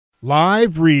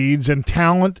live reads and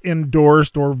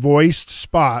talent-endorsed or voiced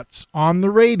spots on the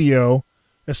radio,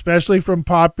 especially from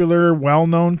popular,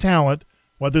 well-known talent,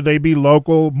 whether they be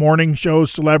local morning show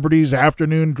celebrities,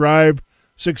 afternoon drive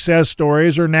success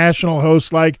stories, or national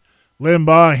hosts like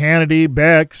Limbaugh, Hannity,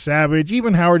 Beck, Savage,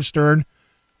 even Howard Stern.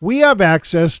 We have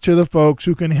access to the folks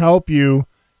who can help you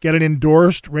get an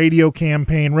endorsed radio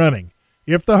campaign running.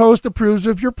 If the host approves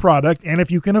of your product and if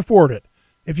you can afford it.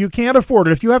 If you can't afford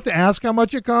it, if you have to ask how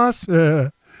much it costs,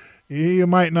 you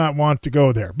might not want to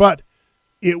go there. But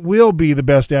it will be the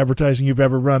best advertising you've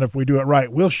ever run if we do it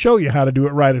right. We'll show you how to do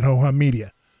it right at Ho Hum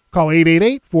Media. Call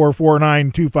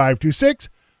 888-449-2526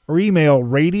 or email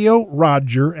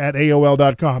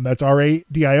radioroger@aol.com. That's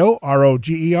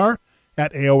RADIOROGER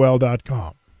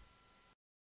 @AOL.com.